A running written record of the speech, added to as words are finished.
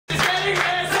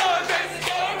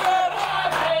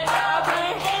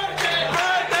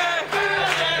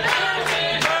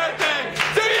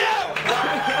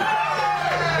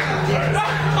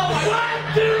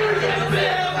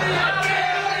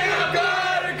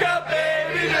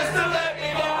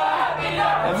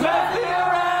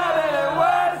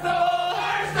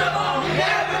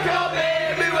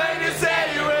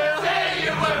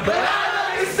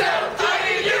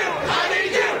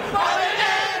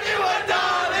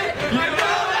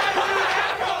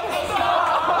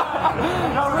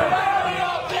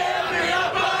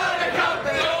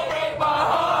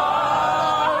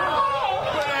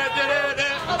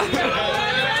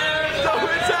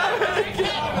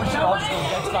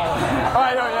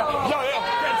Alright, yo,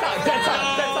 dead time.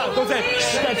 Don't say it.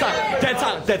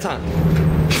 Dead time.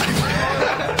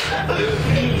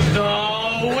 The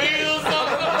wheels of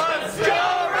the bus go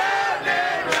round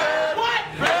and round. What?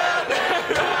 Round and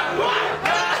round. What?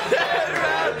 Round and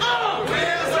round. Oh.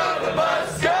 Wheels of the bus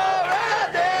go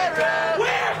round and round.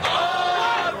 Where?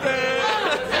 Up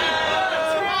and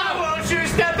down. Won't you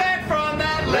step back from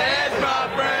that ledge, my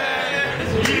friend?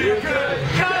 You could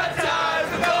cut ties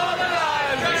with all the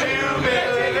lives that you've been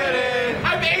living.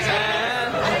 Amazing.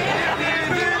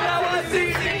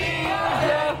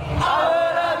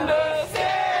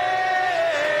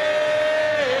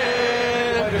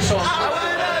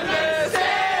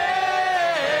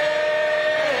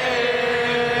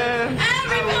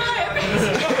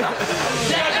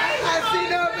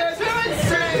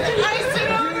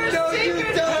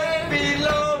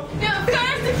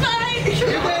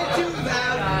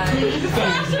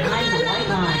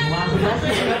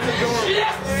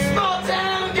 Small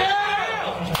town girl,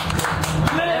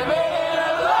 living in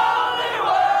a lonely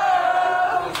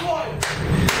world.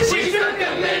 She took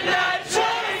the midnight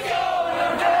train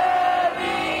going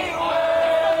anywhere.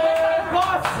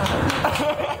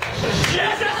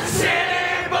 She's a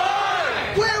city boy.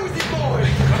 Where was he born?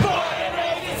 Born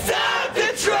in South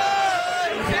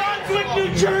Detroit, Brunswick, New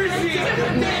Jersey. Took the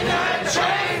midnight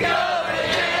train going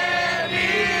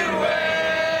anywhere.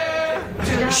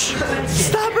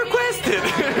 Stop requesting.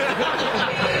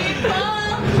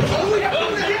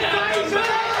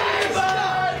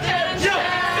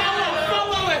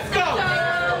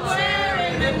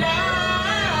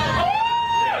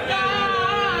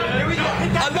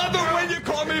 Another when you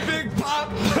call me Big Pop.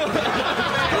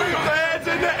 Three fans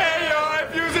in the AR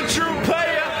if you's a true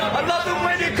player. Another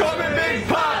when you call me Big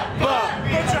Pop.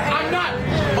 I'm not.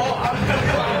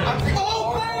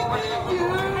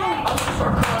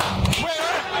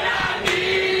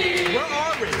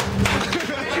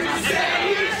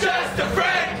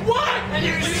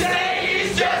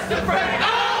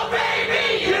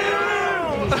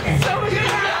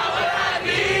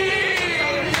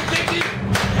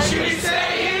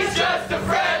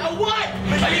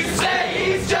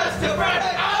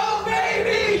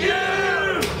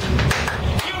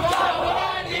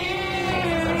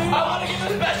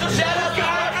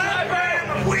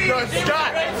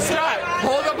 Scott,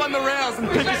 hold up on the rails and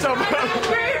pick yourself up.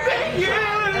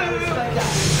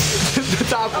 The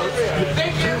top one.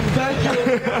 Thank you.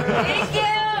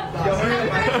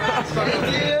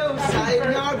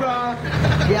 Sayonara.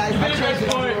 Yeah, I changed it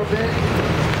a little bit.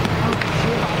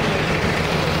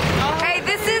 Hey,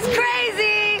 this is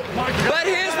crazy. But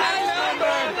here's my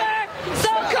number. So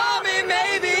call me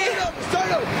maybe.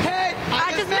 Hey, I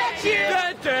just met you.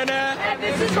 And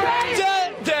this is crazy.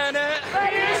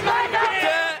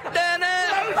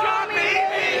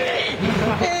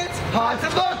 hard to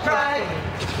look right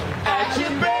at you,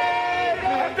 baby.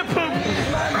 Have to poop.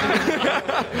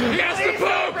 He has to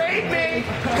poop. Rate me.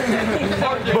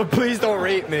 But please don't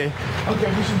rate me. Okay,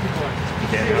 we should be quiet.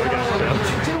 Yeah. What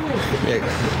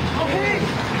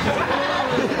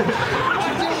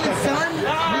you doing, son?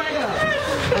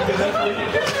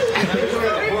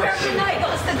 Tonight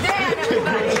goes to Dan,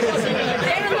 everybody.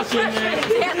 Dan the freshman.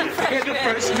 Dan the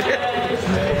freshman.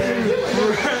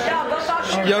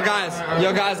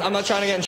 Yo guys, I'm not trying to get in